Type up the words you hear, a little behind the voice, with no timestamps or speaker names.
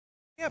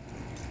Yep.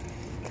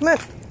 Come on.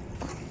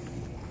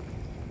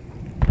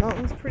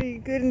 Dalton's pretty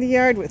good in the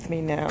yard with me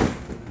now.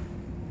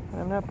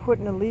 I'm not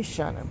putting a leash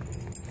on him.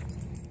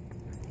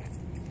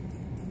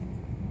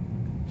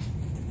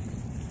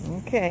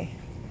 Okay.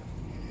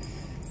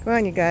 Go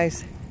on, you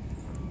guys.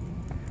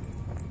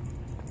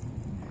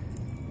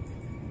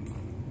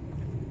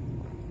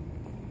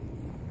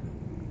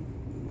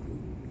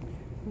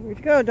 Where'd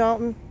you go,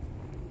 Dalton?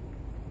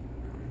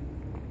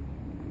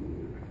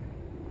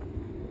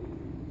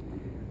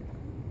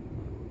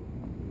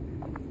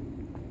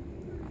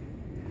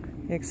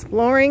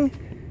 Exploring.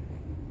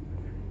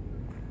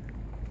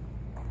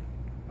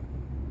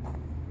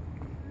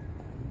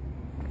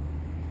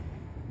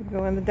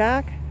 Go on the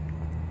dock.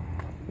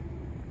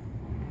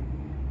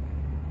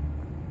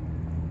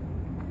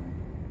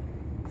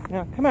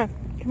 Now, come on.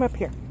 Come up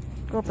here.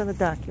 Go up on the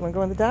dock. You want to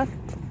go on the dock?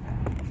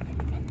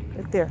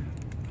 Right there.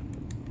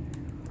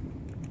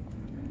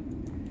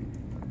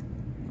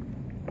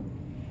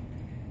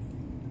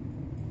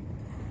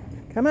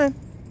 Come on.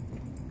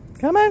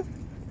 Come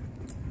on.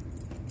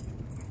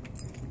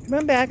 Come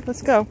on back.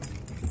 Let's go.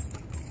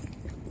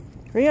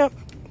 Hurry up.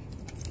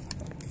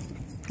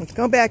 Let's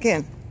go back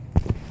in.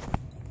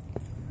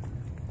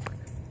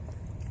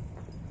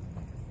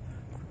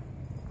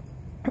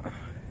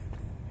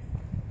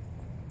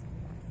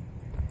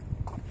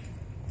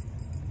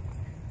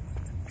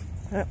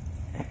 Up.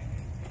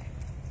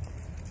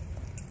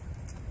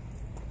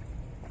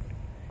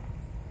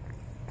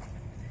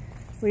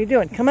 What are you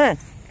doing? Come on.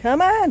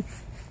 Come on.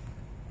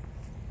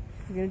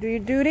 You gonna do your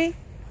duty?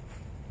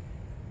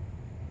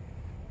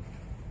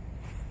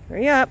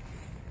 Hurry up.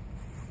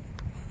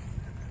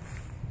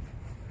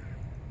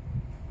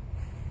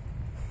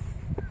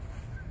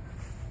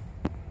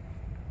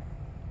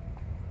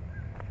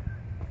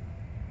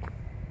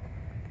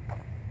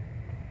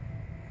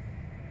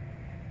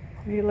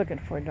 What are you looking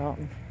for,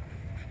 Dalton?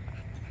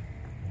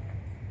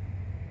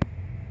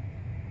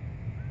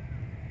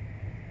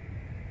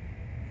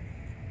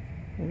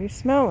 What are you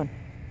smelling?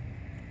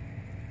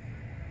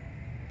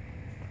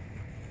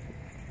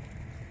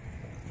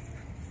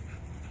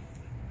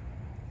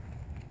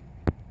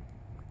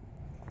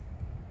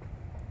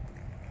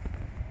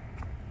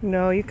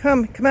 No, you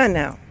come on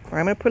now, or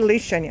I'm going to put a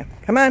leash on you.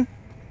 Come on.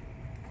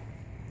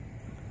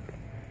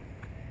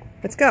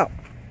 Let's go.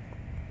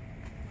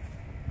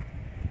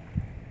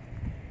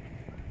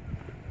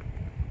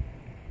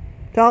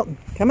 Dalton,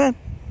 come on.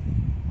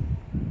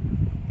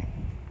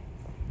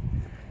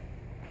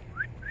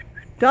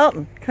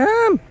 Dalton,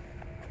 come.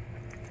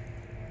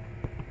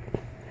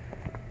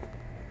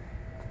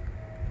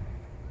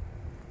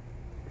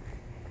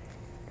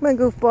 Come on,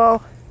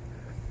 goofball.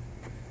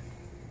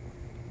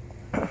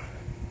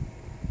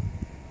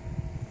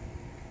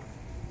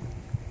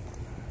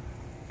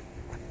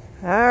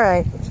 All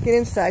right, let's get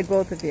inside,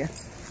 both of you.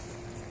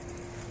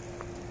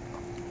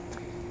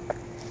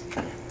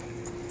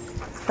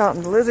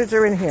 Dalton, the lizards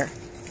are in here.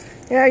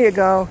 There you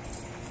go.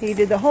 He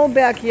did the whole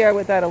backyard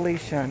without a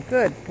leash on.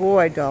 Good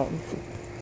boy, Dalton.